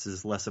schnutz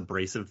is less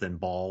abrasive than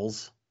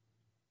balls.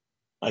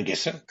 I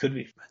guess so. Could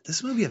be.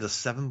 This movie has a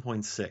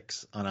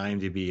 7.6 on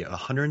IMDb,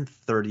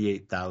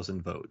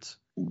 138,000 votes.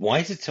 Why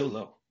is it so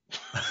low?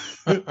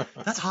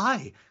 That's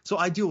high. So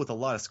I deal with a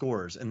lot of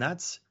scores, and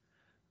that's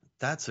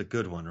a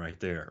good one right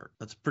there.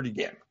 That's pretty.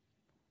 Yeah.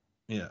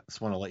 Yeah, just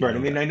want to let you know. Right. I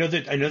mean, I know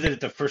that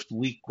at the first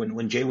week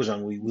when Jay was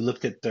on, we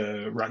looked at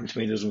the Rotten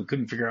Tomatoes and we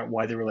couldn't figure out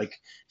why there were like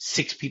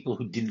 6 people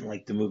who didn't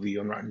like the movie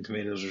on Rotten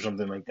Tomatoes or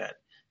something like that.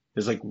 It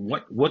was like,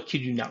 what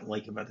could you not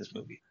like about this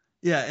movie?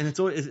 Yeah, and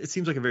it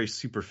seems like a very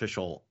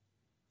superficial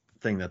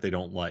thing that they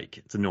don't like.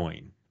 It's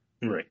annoying.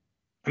 Right.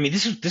 I mean,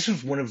 this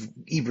was one of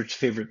Ebert's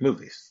favorite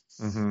movies.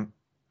 Mm-hmm.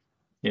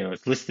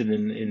 It's listed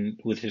in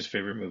with his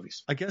favorite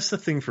movies. I guess the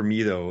thing for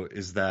me though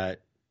is that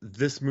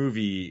this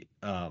movie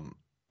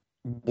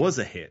was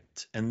a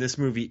hit, and this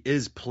movie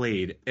is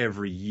played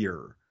every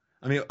year.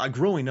 I mean,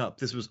 growing up,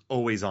 this was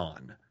always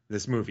on,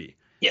 this movie.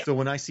 Yeah. So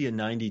when I see a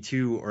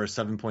 92 or a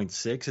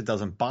 7.6, it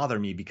doesn't bother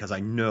me because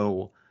I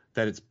know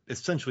that it's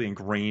essentially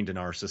ingrained in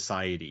our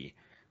society.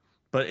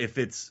 But if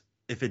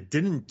it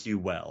didn't do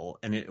well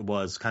and it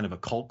was kind of a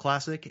cult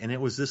classic and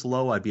it was this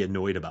low, I'd be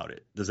annoyed about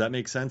it. Does that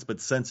make sense?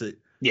 But since it's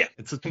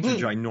such a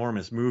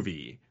ginormous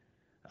movie,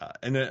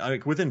 and then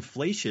like with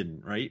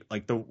inflation, right?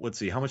 Like let's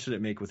see, how much did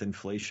it make with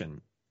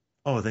inflation?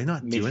 Oh, are they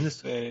not doing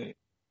this? It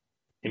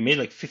made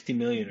like 50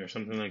 million or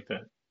something like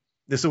that.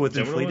 So with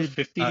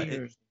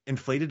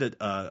inflated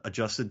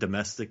adjusted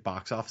domestic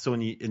box office. So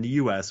in the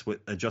U.S. with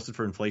adjusted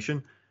for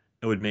inflation,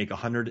 it would make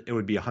 100. It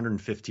would be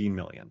 115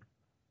 million.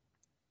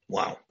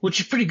 Wow,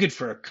 which is pretty good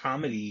for a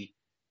comedy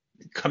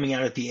coming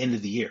out at the end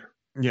of the year.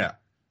 Yeah,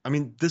 I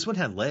mean this one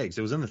had legs.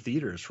 It was in the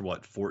theaters for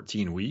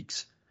 14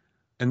 weeks.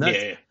 And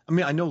that's, yeah. I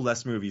mean, I know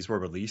less movies were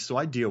released, so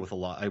I deal with a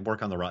lot. I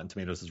work on the Rotten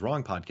Tomatoes is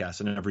Wrong podcast,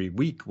 and every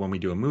week when we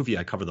do a movie,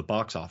 I cover the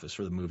box office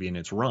for the movie and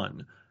its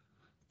run.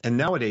 And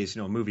nowadays,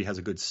 a movie has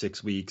a good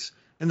 6 weeks.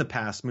 In the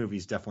past,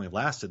 movies definitely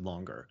lasted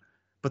longer.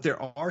 But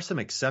there are some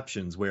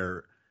exceptions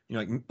where,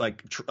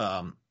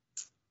 Beverly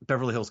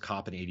Hills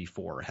Cop in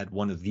 '84 had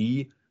one of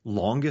the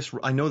longest.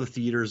 I know the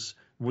theaters,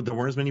 there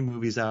weren't as many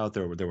movies out.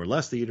 There were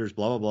less theaters,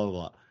 blah, blah, blah,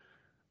 blah.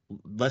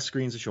 Less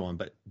screens to show on,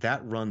 but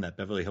that run, that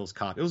Beverly Hills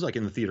Cop, it was like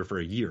in the theater for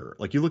a year.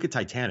 Like you look at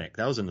Titanic,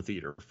 that was in the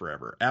theater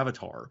forever.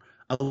 Avatar.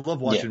 I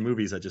love watching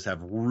movies that just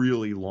have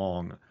really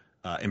long,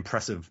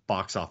 impressive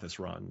box office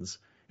runs.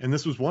 And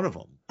this was one of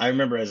them. I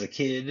remember as a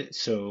kid,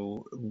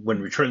 so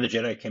when Return of the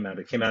Jedi came out,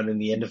 it came out in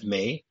the end of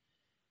May.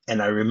 And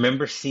I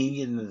remember seeing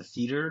it in the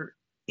theater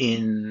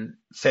in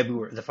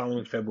February, the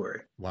following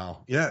February.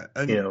 Wow. Yeah.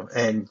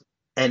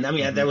 And I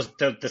mean, that's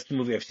the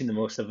movie I've seen the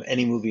most of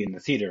any movie in the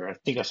theater. I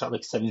think I saw it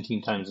like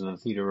 17 times in the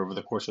theater over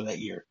the course of that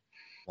year.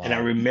 Wow. And I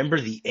remember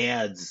the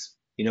ads,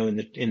 in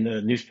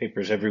the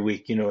newspapers every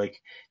week,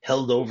 like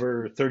held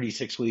over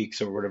 36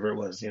 weeks or whatever it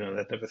was,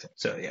 that type of thing.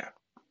 So, yeah.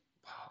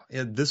 Wow.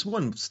 Yeah, this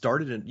one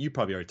started you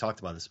probably already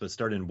talked about this, but it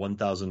started in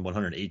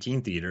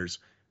 1,118 theaters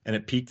and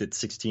it peaked at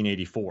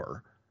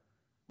 1,684.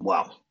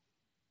 Wow.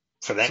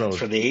 For the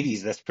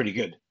 80s, that's pretty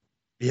good.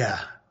 Yeah.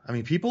 I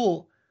mean,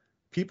 people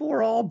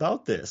are all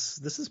about this.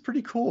 This is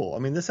pretty cool. I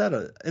mean, it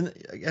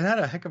had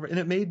a heck of and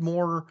it made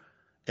more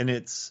in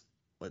its,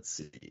 let's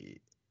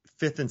see,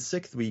 5th and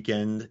 6th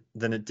weekend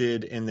than it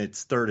did in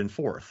its 3rd and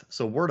 4th.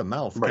 So word of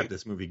mouth kept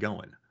this movie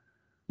going.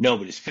 No,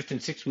 but its 5th and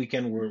 6th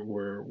weekend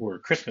were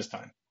Christmas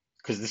time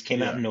because this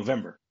came out in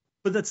November.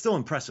 But that's still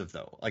impressive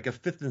though. Like a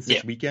 5th and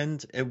 6th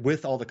weekend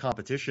with all the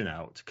competition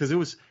out, because it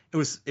was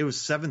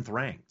 7th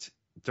ranked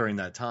during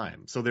that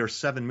time. So there are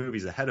 7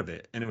 movies ahead of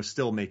it, and it was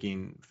still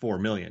making $4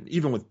 million,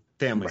 even with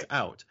families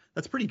out.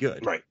 That's pretty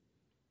good. Right.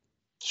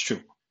 It's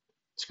true.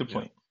 It's a good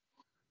point.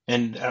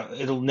 And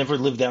it'll never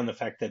live down the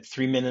fact that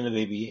 3 Men and a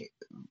Baby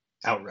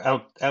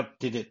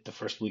outdid it the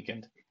first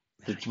weekend.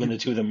 When the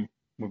two of them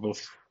were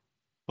both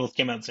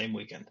came out the same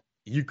weekend.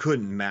 You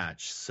couldn't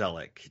match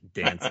Selleck,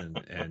 Danson,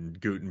 and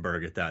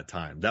Guttenberg at that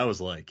time. That was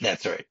like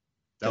that's right.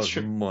 That was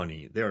true.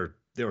 Money. They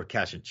were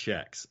cashing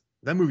checks.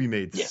 That movie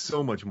made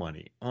so much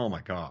money. Oh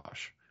my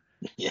gosh.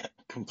 Yeah,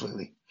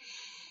 completely.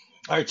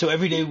 All right, so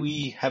every day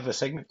we have a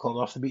segment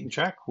called Off the Beaten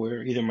Track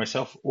where either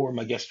myself or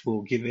my guest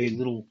will give a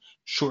little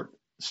short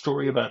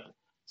story about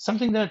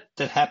something that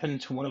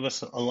happened to one of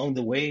us along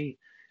the way,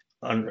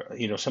 on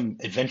some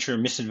adventure,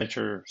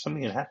 misadventure,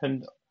 something that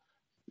happened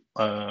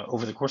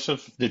over the course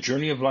of the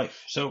journey of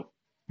life. So,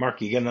 Mark,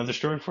 you got another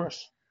story for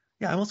us?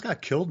 Yeah, I almost got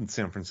killed in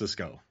San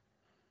Francisco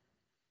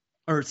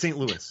or St.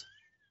 Louis.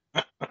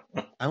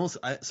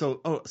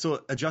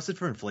 So adjusted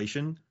for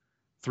inflation,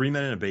 3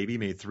 Men and a Baby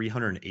made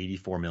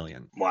 $384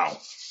 million. Wow.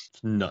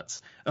 It's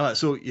nuts.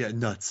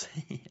 Nuts.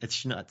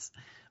 It's nuts.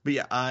 But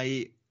yeah,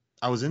 I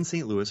was in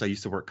St. Louis. I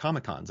used to work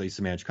Comic Cons. I used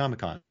to manage Comic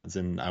Cons,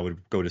 and I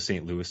would go to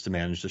St. Louis to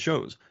manage the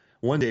shows.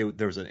 One day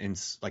there was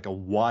a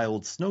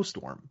wild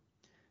snowstorm,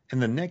 and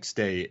the next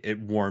day it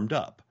warmed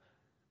up.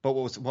 But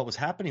what was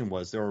happening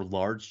was there were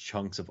large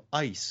chunks of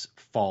ice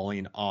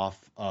falling off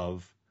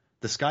of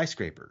the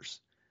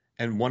skyscrapers.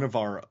 And one of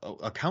our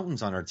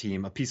accountants on our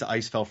team, a piece of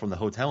ice fell from the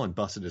hotel and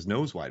busted his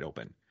nose wide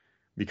open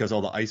because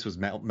all the ice was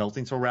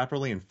melting so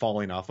rapidly and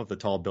falling off of the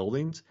tall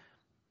buildings.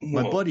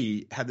 Whoa. My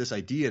buddy had this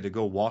idea to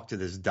go walk to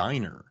this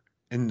diner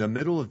in the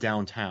middle of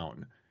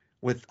downtown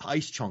with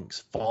ice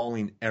chunks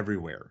falling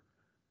everywhere.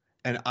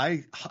 And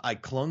I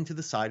clung to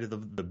the side of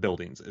the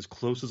buildings as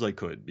close as I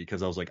could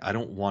because I was like, I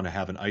don't want to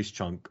have an ice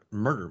chunk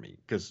murder me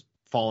because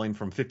falling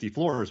from 50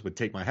 floors would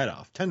take my head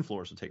off. 10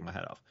 floors would take my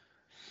head off.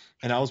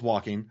 And I was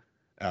walking,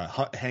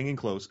 hanging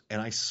close,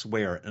 and I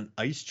swear an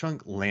ice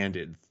chunk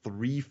landed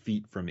 3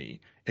 feet from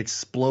me,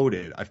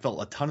 exploded. I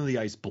felt a ton of the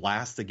ice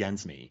blast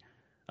against me.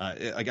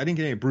 I didn't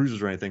get any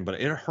bruises or anything, but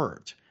it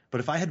hurt.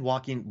 But if I had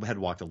walked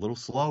a little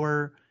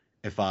slower,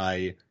 if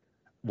I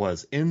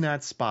was in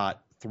that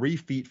spot 3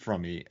 feet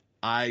from me,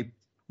 I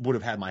would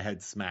have had my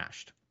head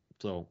smashed.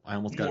 So I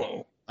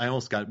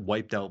almost got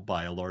wiped out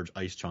by a large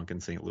ice chunk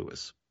in St.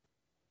 Louis.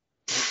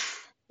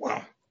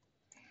 Wow.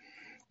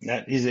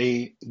 That is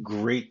a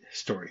great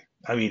story.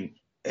 I mean,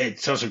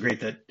 it's also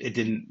great that it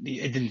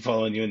didn't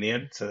fall on you in the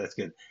end, so that's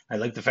good. I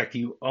like the fact that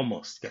you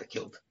almost got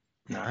killed.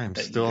 I am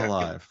still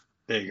alive. Killed.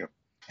 There you go.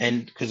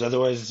 And because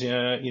otherwise,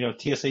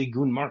 TSA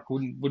Goon Mark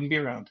wouldn't be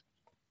around.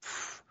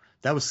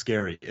 That was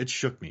scary. It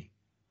shook me.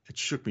 It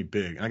shook me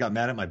big. And I got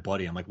mad at my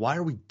buddy. I'm like, why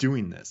are we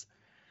doing this?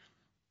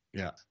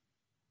 Yeah.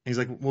 And he's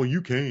like, well,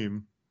 you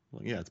came.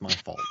 Well, yeah, it's my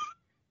fault.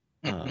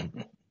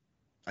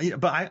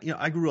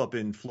 I grew up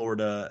in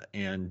Florida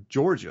and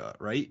Georgia,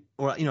 right?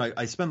 Or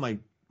I spent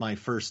my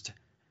first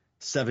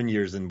 7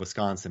 years in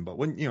Wisconsin, but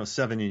when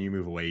 7 and you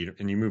move away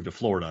and you move to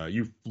Florida,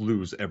 you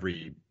lose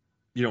you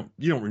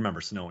don't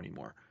remember snow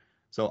anymore.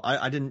 So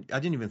I didn't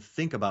even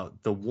think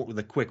about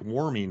the quick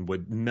warming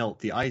would melt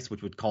the ice,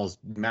 which would cause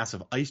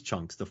massive ice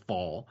chunks to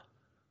fall.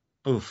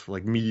 Oof,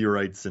 like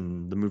meteorites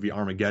in the movie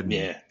Armageddon.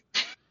 Yeah.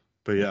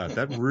 But yeah,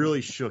 that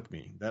really shook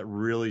me. That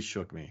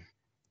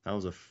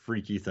was a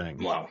freaky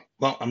thing. Wow.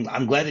 Well,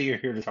 I'm glad that you're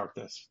here to talk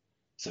to us.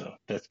 So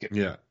that's good.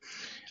 Yeah.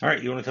 All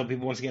right. You want to tell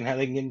people once again how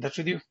they can get in touch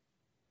with you?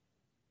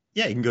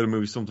 Yeah, you can go to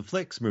Movies, Films, and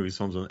Flicks, Movies,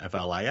 Films, on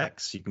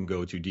FLIX. You can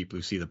go to Deep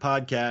Blue Sea, the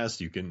podcast.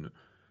 You can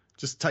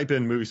just type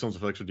in Movies, Films,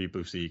 and Flicks or Deep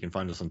Blue Sea. You can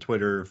find us on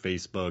Twitter,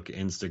 Facebook,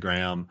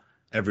 Instagram,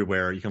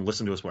 everywhere. You can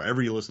listen to us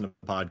wherever you listen to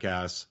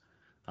podcasts.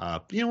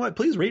 You know what?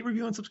 Please rate,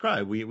 review, and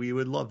subscribe. We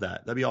would love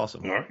that. That'd be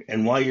awesome. All right.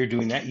 And while you're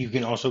doing that, you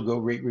can also go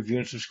rate, review,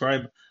 and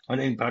subscribe on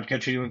any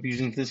podcast you might be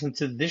using to listen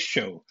to this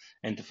show.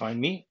 And to find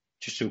me,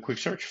 just do a quick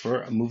search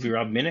for a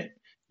MovieRob Minute.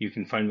 You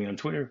can find me on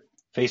Twitter,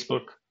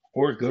 Facebook,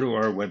 or go to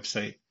our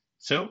website.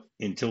 So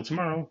until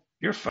tomorrow,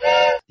 you're fine.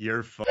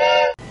 You're fine.